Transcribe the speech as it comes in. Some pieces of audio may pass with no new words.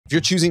If you're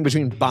choosing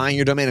between buying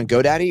your domain on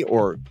GoDaddy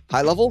or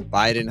HighLevel,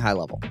 buy it in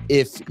HighLevel.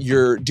 If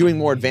you're doing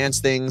more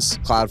advanced things,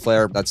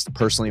 Cloudflare, that's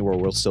personally where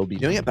we'll still be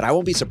doing it. But I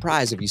won't be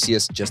surprised if you see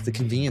us just the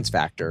convenience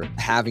factor,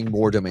 having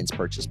more domains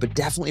purchased. But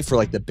definitely for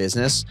like the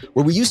business,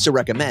 where we used to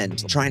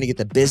recommend trying to get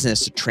the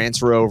business to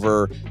transfer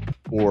over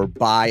or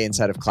buy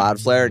inside of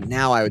Cloudflare.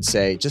 Now I would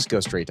say just go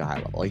straight to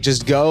HighLevel. Like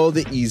just go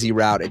the easy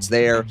route. It's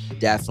there.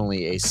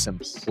 Definitely a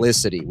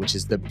simplicity, which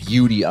is the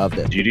beauty of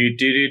this.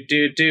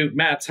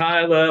 Matt's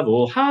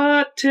HighLevel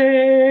Hot Takes.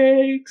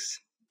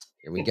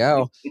 Here we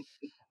go.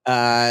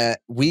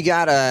 We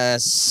got a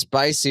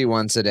spicy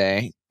one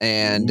today,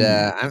 and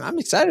I'm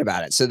excited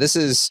about it. So this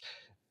is,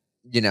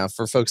 you know,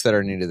 for folks that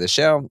are new to the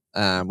show,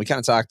 we kind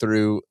of talk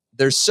through,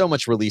 there's so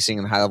much releasing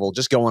in HighLevel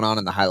just going on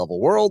in the HighLevel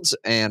worlds,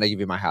 and I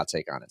give you my hot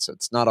take on it. So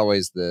it's not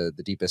always the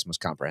deepest, most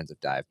comprehensive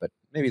dive, but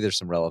maybe there's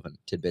some relevant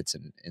tidbits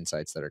and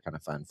insights that are kind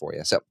of fun for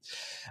you. So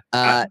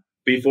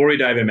before we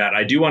dive in, Matt,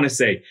 I do want to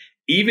say,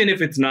 even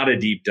if it's not a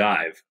deep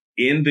dive,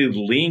 in the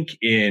link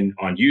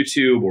on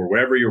YouTube or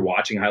wherever you're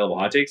watching HighLevel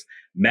Hot Takes,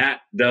 Matt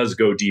does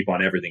go deep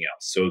on everything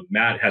else. So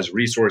Matt has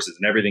resources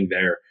and everything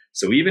there.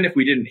 So even if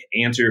we didn't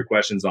answer your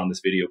questions on this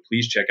video,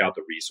 please check out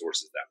the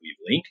resources that we've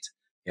linked,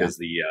 because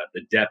the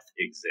depth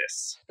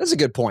exists. That's a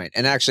good point.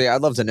 And actually,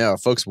 I'd love to know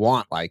if folks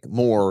want like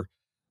more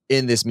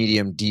in this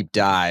medium deep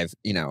dive.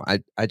 You know,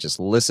 I just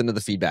listen to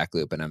the feedback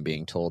loop and I'm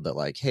being told that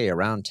like, hey,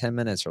 around 10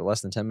 minutes or less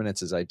than 10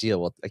 minutes is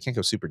ideal. Well, I can't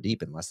go super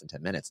deep in less than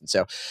 10 minutes. And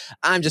so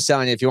I'm just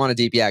telling you, if you want a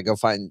deep, go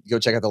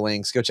check out the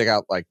links, go check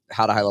out like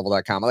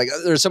howtohighlevel.com. Like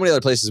there's so many other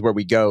places where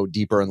we go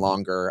deeper and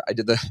longer. I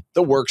did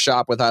the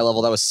workshop with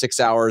HighLevel. That was 6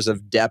 hours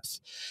of depth.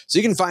 So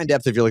you can find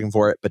depth if you're looking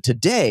for it. But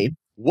today,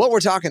 what we're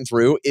talking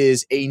through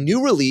is a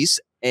new release,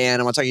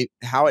 and I'm going to tell you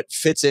how it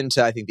fits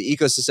into, I think, the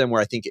ecosystem,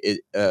 where I think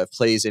it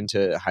plays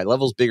into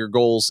HighLevel's bigger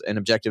goals and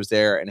objectives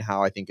there, and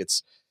how I think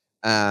it's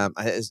a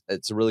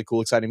really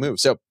cool, exciting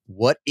move. So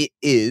what it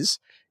is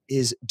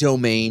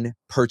domain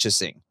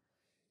purchasing.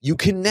 You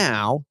can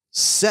now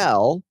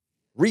sell,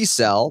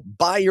 resell,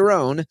 buy your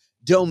own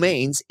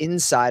domains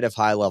inside of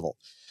HighLevel.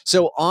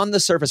 So on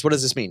the surface, what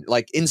does this mean?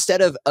 Like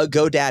instead of a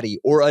GoDaddy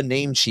or a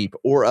Namecheap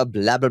or a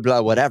blah, blah,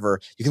 blah, whatever,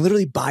 you can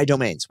literally buy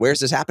domains. Where is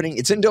this happening?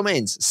 It's in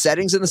domains,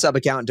 settings in the sub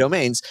account,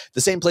 domains, the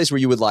same place where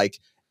you would like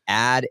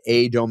add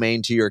a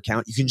domain to your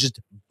account. You can just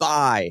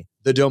buy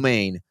the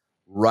domain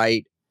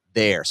right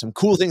there. Some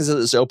cool things that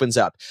this opens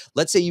up.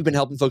 Let's say you've been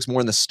helping folks more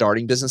in the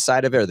starting business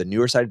side of it, or the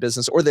newer side of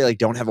business, or they like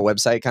don't have a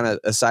website kind of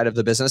a side of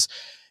the business.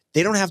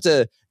 They don't have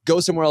to go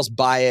somewhere else,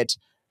 buy it,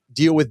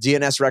 deal with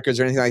DNS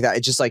records or anything like that.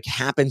 It just like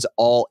happens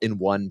all in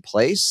one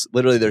place.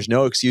 Literally, there's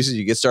no excuses.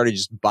 You get started,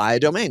 just buy a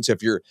domain. So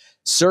if you're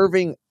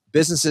serving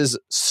businesses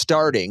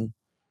starting,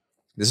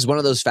 this is one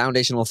of those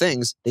foundational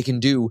things they can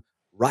do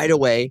right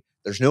away.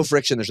 There's no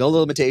friction. There's no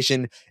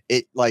limitation.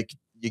 It like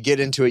you get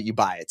into it, you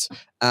buy it.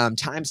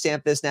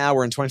 Timestamp this now.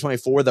 We're in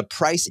 2024. The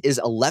price is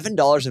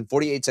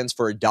 $11.48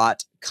 for a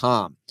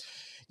 .com.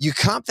 You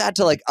comp that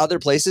to like other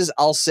places.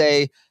 I'll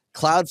say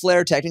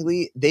Cloudflare,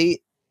 technically, they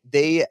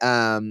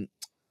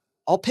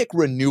I'll pick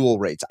renewal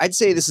rates. I'd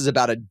say this is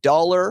about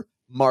 $1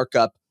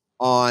 markup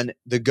on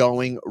the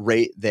going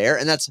rate there.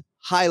 And that's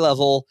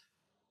HighLevel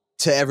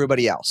to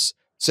everybody else.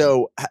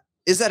 So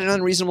is that an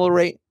unreasonable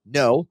rate?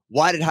 No.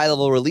 Why did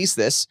HighLevel release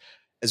this?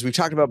 As we've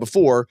talked about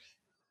before,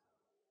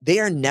 they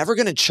are never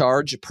going to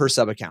charge per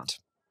sub account.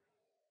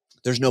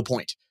 There's no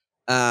point.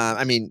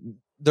 I mean,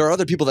 there are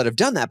other people that have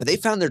done that, but they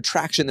found their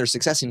traction, their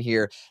success in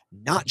here,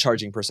 not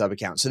charging per sub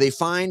account. So they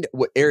find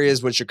what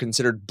areas which are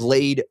considered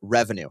blade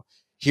revenue.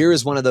 Here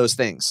is one of those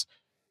things.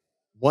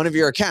 One of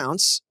your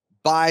accounts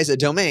buys a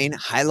domain,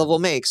 HighLevel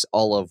makes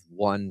all of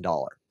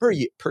 $1 per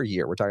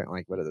year. We're talking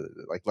like,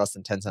 like less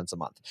than 10 cents a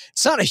month.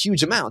 It's not a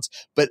huge amount,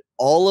 but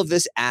all of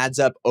this adds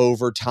up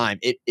over time.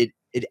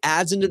 It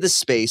adds into the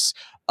space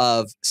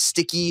of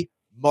sticky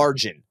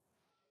margin.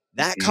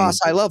 That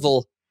costs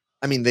HighLevel.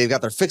 I mean, they've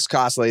got their fixed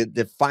costs.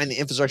 They find the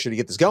infrastructure to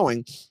get this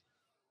going,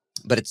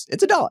 but it's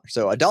 $1.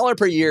 So $1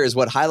 per year is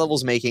what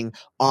HighLevel's making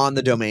on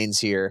the domains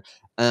here.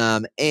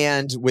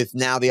 And with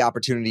now the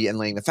opportunity and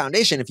laying the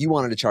foundation, if you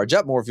wanted to charge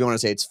up more, if you want to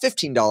say it's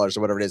 $15 or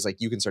whatever it is, like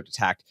you can start to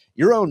tack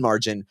your own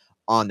margin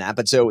on that.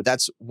 But so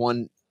that's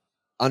one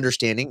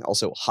understanding.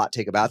 Also, hot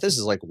take about this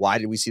is like, why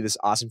did we see this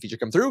awesome feature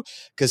come through?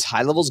 Because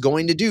HighLevel's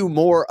going to do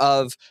more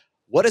of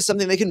what is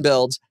something they can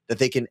build that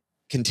they can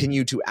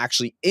continue to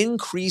actually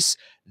increase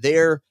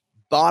their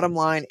bottom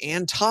line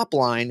and top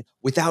line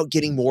without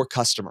getting more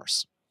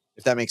customers,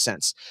 if that makes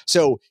sense.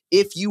 So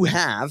if you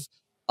have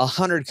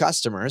 100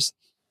 customers,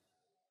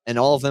 and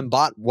all of them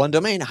bought one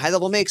domain,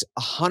 HighLevel makes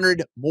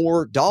 $100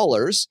 more.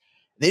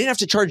 They didn't have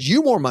to charge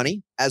you more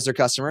money as their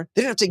customer.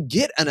 They didn't have to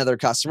get another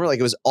customer, like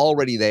it was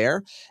already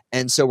there.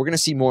 And so we're going to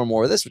see more and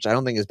more of this, which I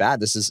don't think is bad.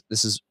 This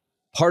is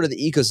part of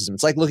the ecosystem.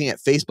 It's like looking at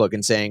Facebook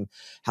and saying,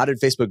 how did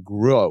Facebook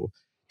grow?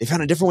 They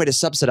found a different way to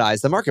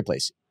subsidize the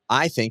marketplace.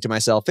 I think to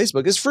myself,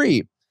 Facebook is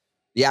free.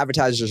 The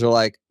advertisers are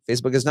like,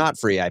 Facebook is not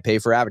free. I pay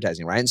for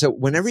advertising, right? And so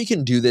whenever you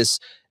can do this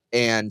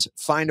and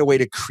find a way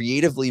to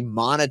creatively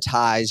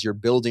monetize your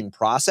building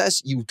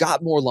process, you've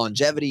got more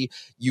longevity.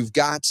 You've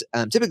got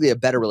typically a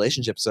better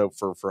relationship. So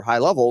for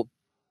HighLevel,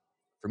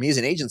 for me as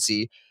an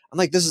agency, I'm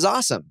like, this is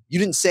awesome. You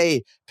didn't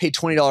say pay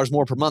 $20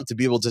 more per month to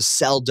be able to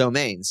sell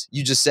domains.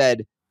 You just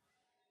said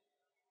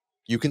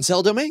you can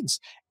sell domains.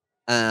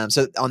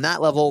 So on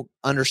that level,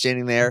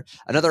 understanding there.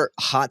 Another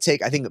hot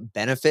take, I think,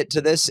 benefit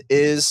to this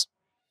is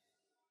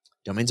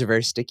domains are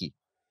very sticky.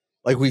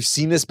 Like we've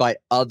seen this by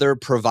other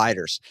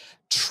providers.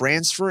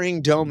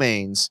 Transferring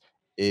domains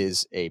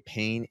is a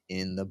pain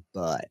in the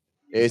butt.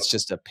 It's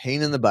just a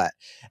pain in the butt.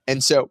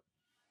 And so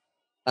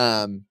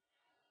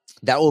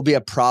that will be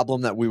a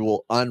problem that we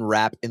will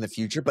unwrap in the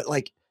future. But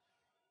like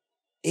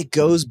it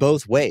goes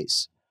both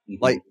ways.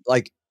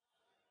 Like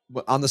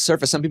on the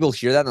surface, some people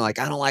hear that and they're like,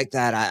 I don't like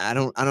that. I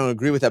don't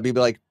agree with that. People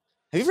be like,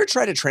 have you ever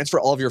tried to transfer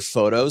all of your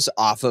photos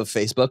off of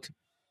Facebook?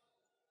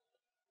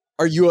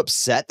 Are you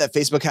upset that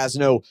Facebook has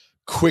no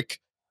quick,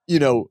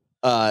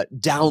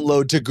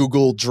 download to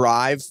Google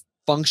Drive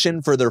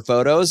function for their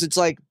photos? It's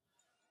like,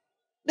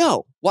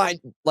 no. Why?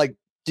 Like,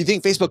 do you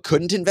think Facebook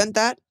couldn't invent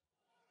that?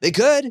 They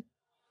could.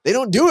 They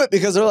don't do it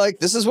because they're like,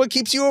 this is what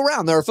keeps you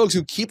around. There are folks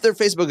who keep their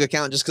Facebook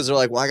account just because they're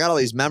like, well, I got all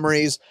these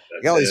memories,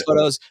 I got all these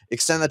photos,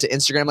 extend that to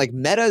Instagram. Like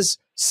Meta's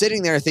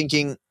sitting there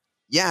thinking,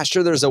 yeah,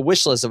 sure, there's a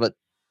wish list of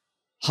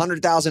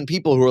 100,000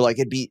 people who are like,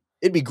 it'd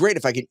be great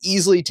if I could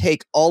easily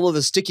take all of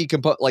the sticky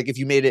component. Like if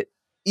you made it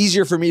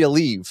easier for me to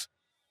leave,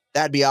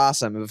 that'd be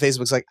awesome. But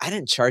Facebook's like, I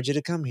didn't charge you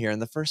to come here in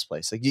the first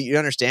place. Like you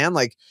understand?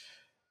 Like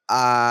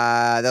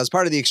that was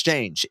part of the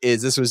exchange.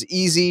 Is this was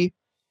easy,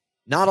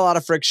 not a lot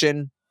of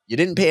friction. You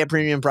didn't pay a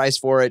premium price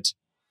for it,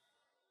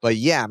 but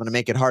yeah, I'm going to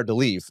make it hard to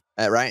leave,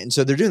 right? And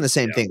so they're doing the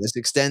same thing. This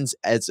extends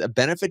as a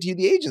benefit to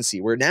the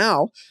agency, where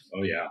now,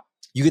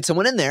 you get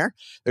someone in there,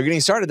 they're getting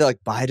started. They're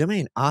like, buy a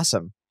domain,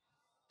 awesome.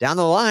 Down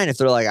the line, if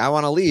they're like, I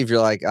want to leave, you're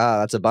like, oh,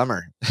 that's a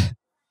bummer.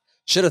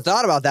 Should have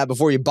thought about that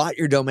before you bought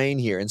your domain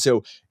here. And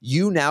so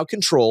you now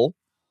control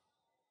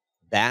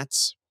that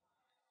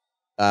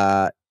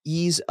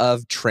ease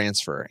of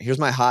transfer. Here's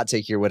my hot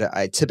take here. What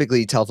I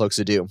typically tell folks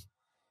to do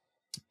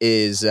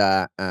is,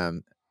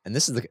 and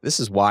this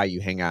is why you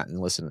hang out and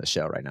listen to the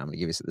show right now. I'm going to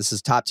give you, this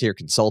is top tier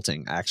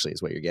consulting actually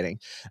is what you're getting.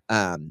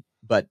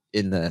 But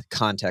in the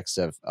context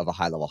of a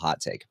HighLevel hot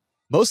take,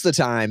 most of the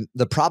time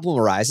the problem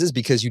arises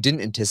because you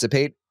didn't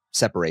anticipate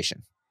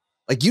separation.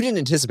 Like you didn't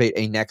anticipate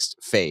a next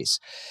phase.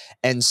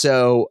 And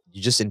so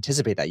you just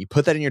anticipate that. You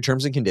put that in your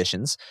terms and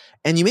conditions,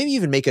 and you maybe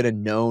even make it a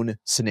known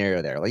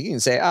scenario there. Like you can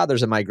say,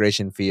 there's a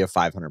migration fee of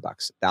 $500,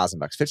 $1,000,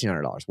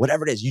 $1,500,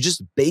 whatever it is. You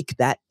just bake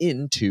that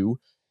into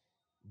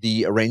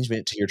the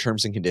arrangement to your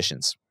terms and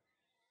conditions.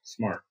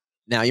 Smart.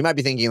 Now you might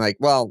be thinking like,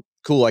 well,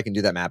 cool, I can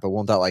do that, Matt, but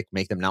won't that like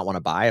make them not want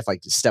to buy? If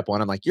like step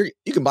one, I'm like, you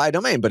can buy a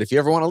domain, but if you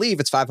ever want to leave,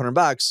 it's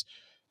 $500.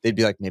 They'd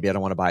be like, maybe I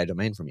don't want to buy a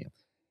domain from you.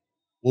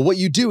 Well, what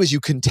you do is you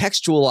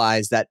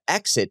contextualize that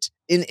exit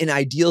in an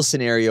ideal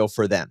scenario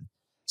for them.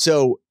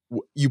 So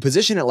you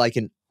position it like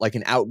an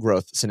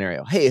outgrowth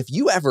scenario. Hey, if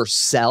you ever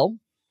sell,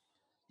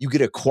 you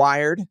get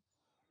acquired,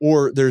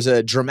 or there's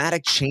a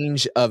dramatic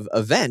change of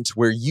event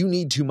where you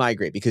need to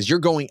migrate because you're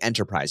going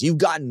enterprise. You've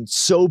gotten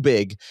so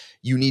big,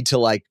 you need to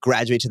like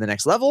graduate to the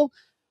next level.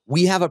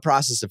 We have a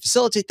process to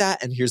facilitate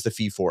that, and here's the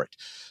fee for it.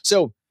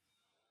 So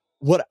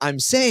what I'm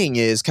saying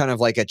is kind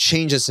of like a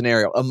change of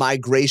scenario, a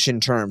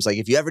migration terms. Like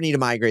if you ever need to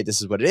migrate, this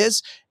is what it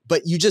is.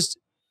 But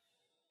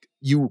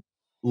you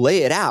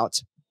lay it out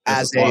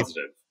as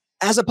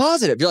a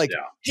positive. You're like,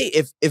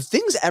 hey, if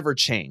things ever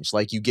change,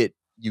 like you get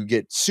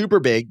super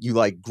big, you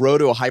like grow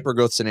to a hyper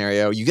growth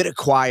scenario, you get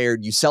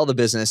acquired, you sell the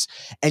business,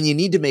 and you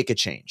need to make a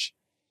change.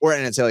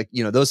 And it's like,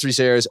 those three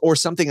scenarios, or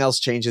something else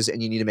changes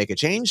and you need to make a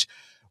change.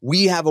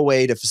 We have a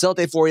way to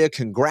facilitate for you.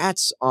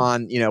 Congrats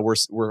on,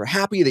 we're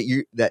happy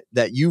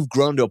that you've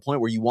grown to a point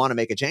where you want to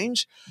make a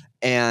change.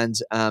 And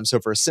so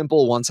for a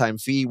simple one-time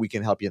fee, we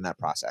can help you in that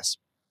process.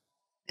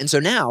 And so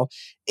now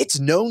it's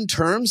known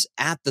terms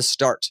at the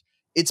start.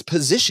 It's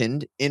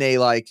positioned in a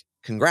like,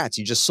 congrats,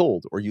 you just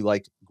sold, or you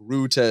like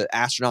grew to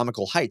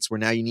astronomical heights where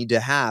now you need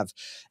to have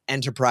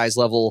enterprise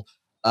level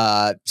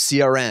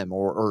CRM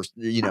or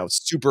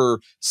super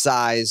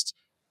sized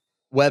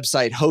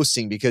website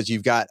hosting because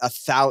you've got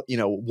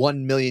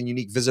 1 million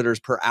unique visitors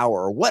per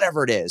hour or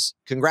whatever it is.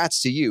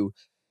 Congrats to you.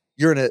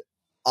 You're in an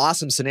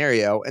awesome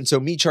scenario. And so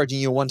me charging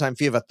you a one-time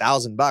fee of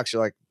 $1,000,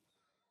 you're like,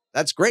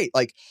 that's great.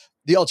 Like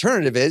the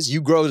alternative is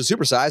you grow to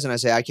supersize and I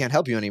say, I can't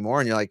help you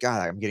anymore. And you're like,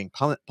 God, I'm getting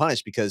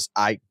punished because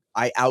I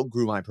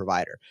outgrew my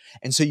provider.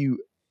 And so you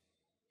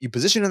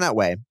position in that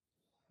way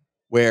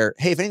where,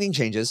 hey, if anything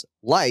changes,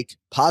 like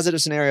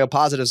positive scenario,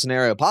 positive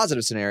scenario,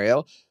 positive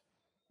scenario,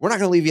 we're not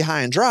going to leave you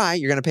high and dry.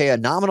 You're going to pay a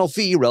nominal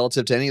fee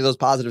relative to any of those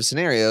positive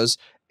scenarios,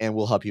 and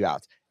we'll help you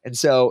out. And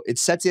so it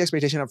sets the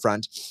expectation up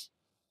front.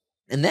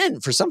 And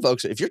then for some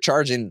folks, if you're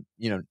charging,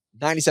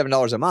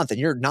 $97 a month and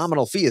your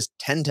nominal fee is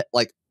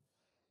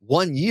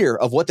 1 year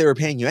of what they were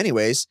paying you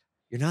anyways,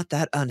 you're not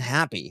that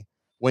unhappy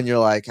when you're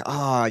like,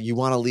 you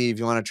want to leave,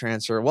 you want to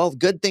transfer. Well,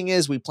 good thing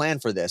is we plan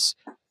for this.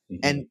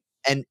 Mm-hmm.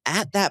 And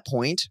at that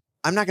point,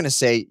 I'm not going to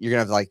say you're going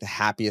to have like the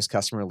happiest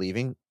customer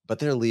leaving, but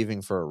they're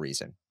leaving for a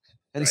reason.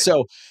 And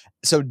Right.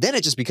 so then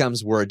it just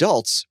becomes, we're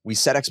adults. We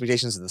set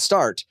expectations at the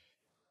start,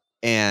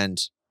 and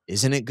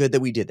isn't it good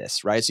that we did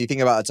this? Right. So you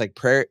think about, it's like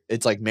prayer.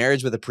 It's like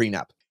marriage with a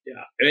prenup.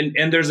 Yeah.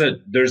 And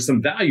there's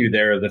some value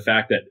there of the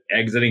fact that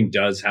exiting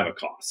does have a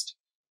cost,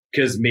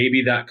 because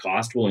maybe that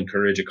cost will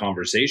encourage a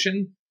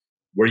conversation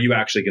where you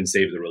actually can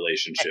save the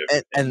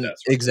relationship. And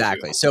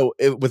exactly. So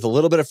with a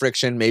little bit of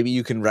friction, maybe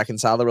you can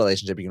reconcile the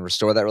relationship, you can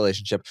restore that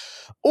relationship,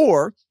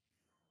 or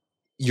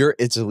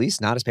it's at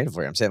least not as painful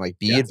for you. I'm saying, like,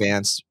 be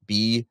advanced,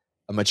 be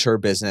a mature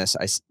business.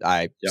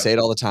 I say it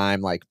all the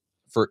time. Like,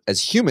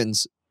 as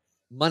humans,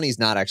 money's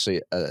not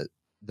actually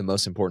the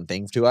most important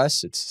thing to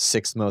us. It's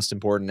sixth most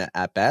important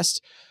at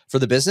best. For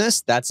the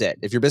business, that's it.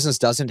 If your business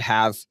doesn't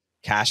have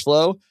cash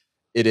flow,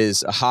 it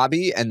is a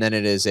hobby, and then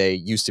it is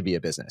used to be a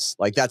business.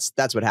 Like, that's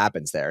what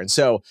happens there. And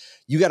so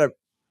you got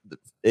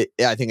to,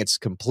 I think it's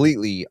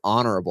completely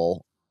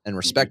honorable and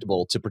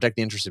respectable to protect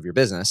the interests of your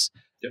business.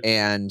 Yep.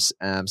 And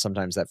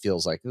sometimes that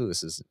feels like, oh,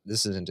 this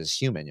isn't as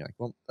human. You're like,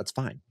 well, that's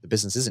fine. The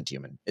business isn't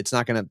human. It's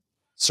not going to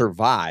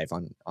survive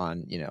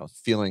on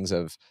feelings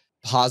of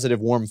positive,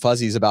 warm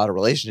fuzzies about a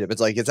relationship.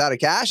 It's like, it's out of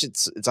cash.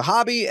 It's a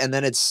hobby, and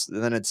then it's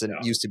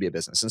used to be a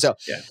business. And so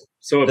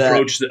so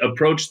approach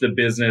the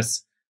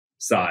business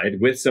side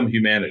with some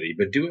humanity,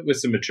 but do it with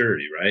some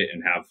maturity, right?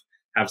 And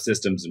have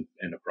systems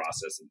and a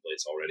process in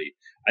place already.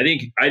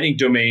 I think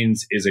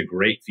domains is a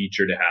great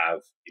feature to have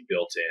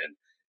built in.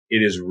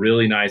 It is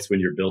really nice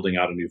when you're building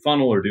out a new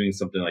funnel or doing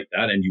something like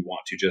that, and you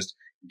want to just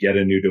get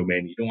a new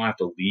domain. You don't have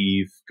to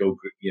leave,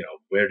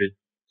 where did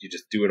you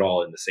just do it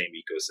all in the same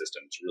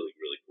ecosystem? It's really,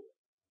 really cool.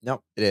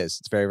 No, it is.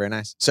 It's very, very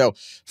nice. So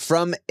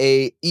from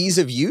a ease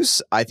of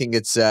use, I think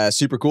it's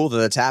super cool that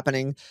that's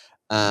happening.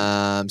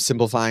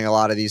 Simplifying a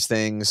lot of these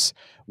things.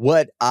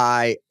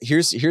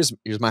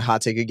 Here's my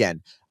hot take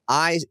again.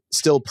 I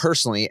still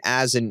personally,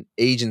 as an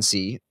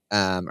agency,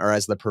 or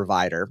as the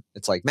provider,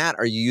 it's like, Matt,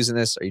 are you using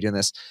this? Are you doing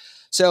this?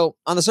 So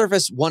on the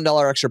surface,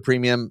 $1 extra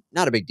premium,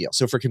 not a big deal.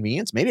 So for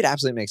convenience, maybe it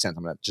absolutely makes sense.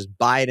 I'm going to just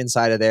buy it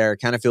inside of there. It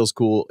kind of feels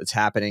cool. It's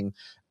happening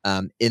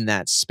in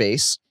that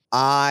space.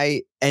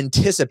 I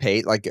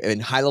anticipate, like in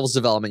HighLevel's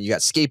development, you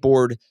got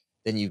skateboard,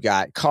 then you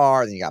got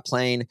car, then you got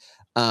plane.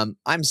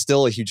 I'm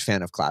still a huge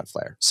fan of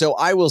Cloudflare. So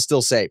I will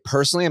still say,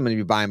 personally, I'm going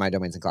to be buying my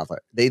domains in Cloudflare.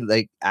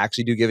 They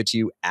actually do give it to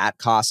you at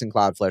cost in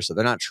Cloudflare. So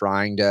they're not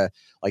trying to,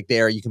 like,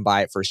 there you can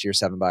buy it first year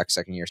 $7,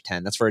 second year is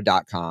 10. That's for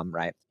a .com,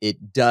 right?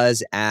 It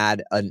does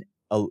add a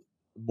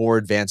more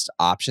advanced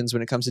options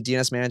when it comes to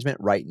DNS management.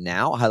 Right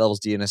now, HighLevel's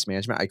DNS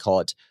management, I call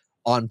it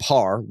on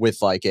par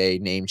with like a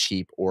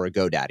Namecheap or a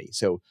GoDaddy.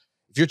 So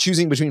if you're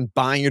choosing between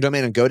buying your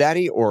domain on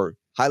GoDaddy or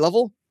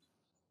HighLevel,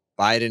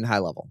 buy it in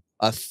HighLevel,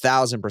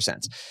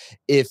 1,000%.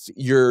 If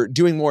you're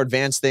doing more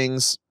advanced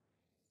things,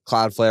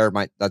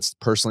 Cloudflare that's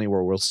personally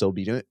where we'll still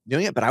be doing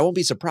it. But I won't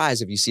be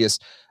surprised if you see us,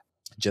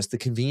 just the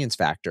convenience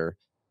factor,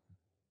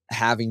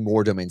 having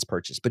more domains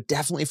purchased. But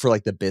definitely for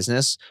like the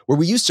business, where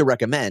we used to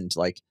recommend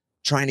like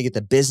trying to get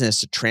the business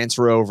to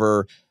transfer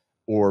over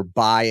or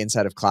buy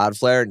inside of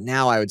Cloudflare.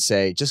 Now I would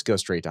say just go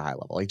straight to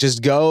HighLevel. Like,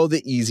 just go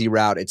the easy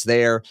route. It's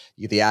there.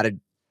 You get the added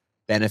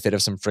benefit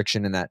of some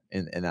friction in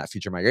that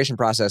future migration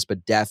process,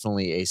 but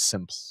definitely a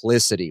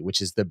simplicity,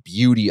 which is the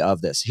beauty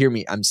of this. Hear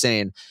me. I'm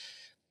saying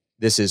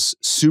this is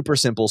super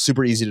simple,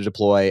 super easy to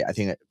deploy. I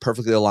think it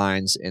perfectly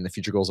aligns in the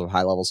future goals of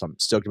HighLevel. So I'm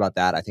stoked about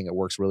that. I think it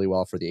works really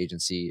well for the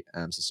agency.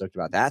 So stoked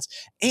about that.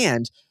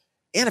 And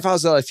if I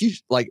was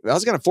if I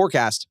was going to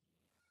forecast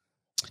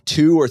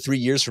 2 or 3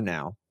 years from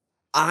now,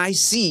 I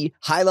see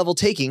HighLevel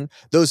taking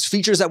those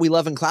features that we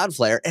love in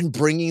Cloudflare and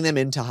bringing them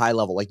into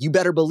HighLevel. Like, you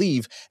better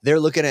believe they're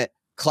looking at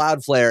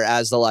Cloudflare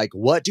as the, like,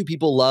 what do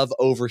people love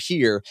over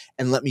here?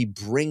 And let me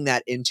bring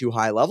that into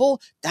HighLevel.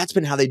 That's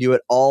been how they do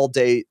it all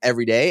day,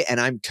 every day. And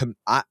I'm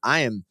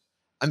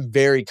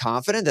very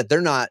confident that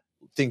they're not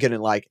thinking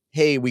it like,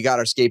 hey, we got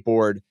our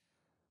skateboard.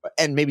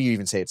 And maybe you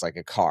even say it's like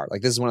a car.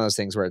 Like, this is one of those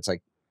things where it's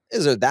like,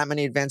 is there that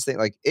many advanced things?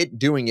 Like,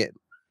 doing it,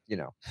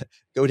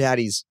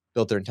 GoDaddy's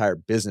built their entire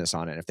business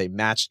on it. If they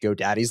matched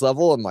GoDaddy's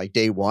level on like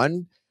day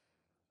one,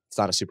 it's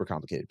not a super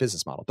complicated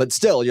business model. But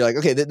still, you're like,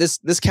 okay,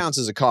 this counts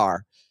as a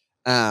car.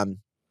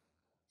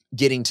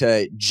 Getting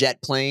to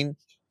jet plane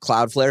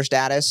Cloudflare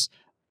status,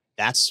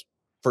 that's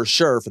for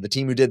sure, for the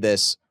team who did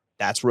this,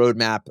 that's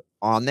roadmap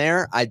on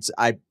there.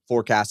 I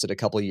forecasted a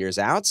couple of years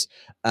out,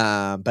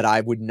 but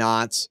I would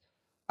not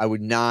count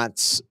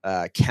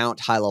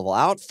HighLevel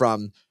out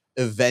from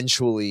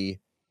eventually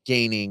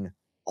gaining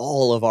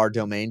all of our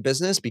domain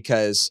business,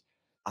 because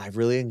I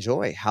really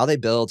enjoy how they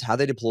build, how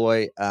they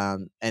deploy,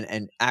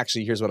 and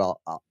actually, here's what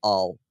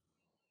I'll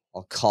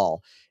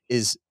call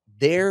is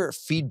their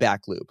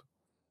feedback loop.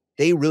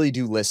 They really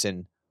do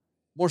listen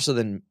more so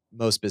than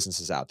most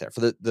businesses out there. For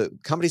the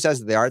company size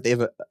that they are, they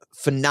have a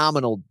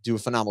phenomenal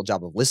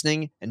job of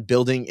listening and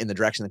building in the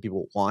direction that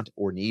people want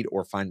or need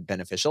or find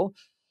beneficial.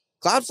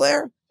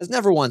 Cloudflare has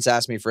never once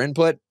asked me for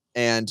input,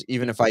 and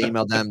even if I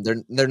emailed them,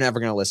 they're never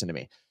going to listen to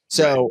me.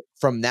 So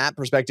from that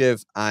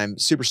perspective, I'm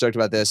super stoked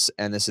about this,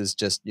 and this is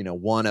just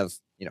one of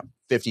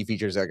 50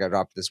 features that got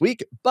dropped this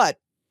week, but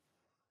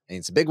I think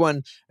it's a big one.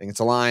 I think it's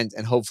aligned,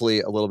 and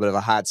hopefully a little bit of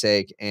a hot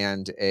take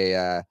and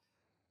a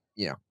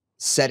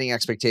setting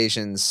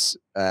expectations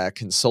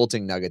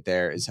consulting nugget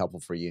there is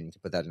helpful for you, and you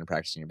can put that into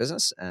practice in your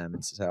business.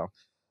 So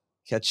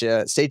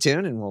stay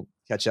tuned, and we'll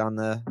catch you on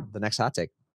the next hot take.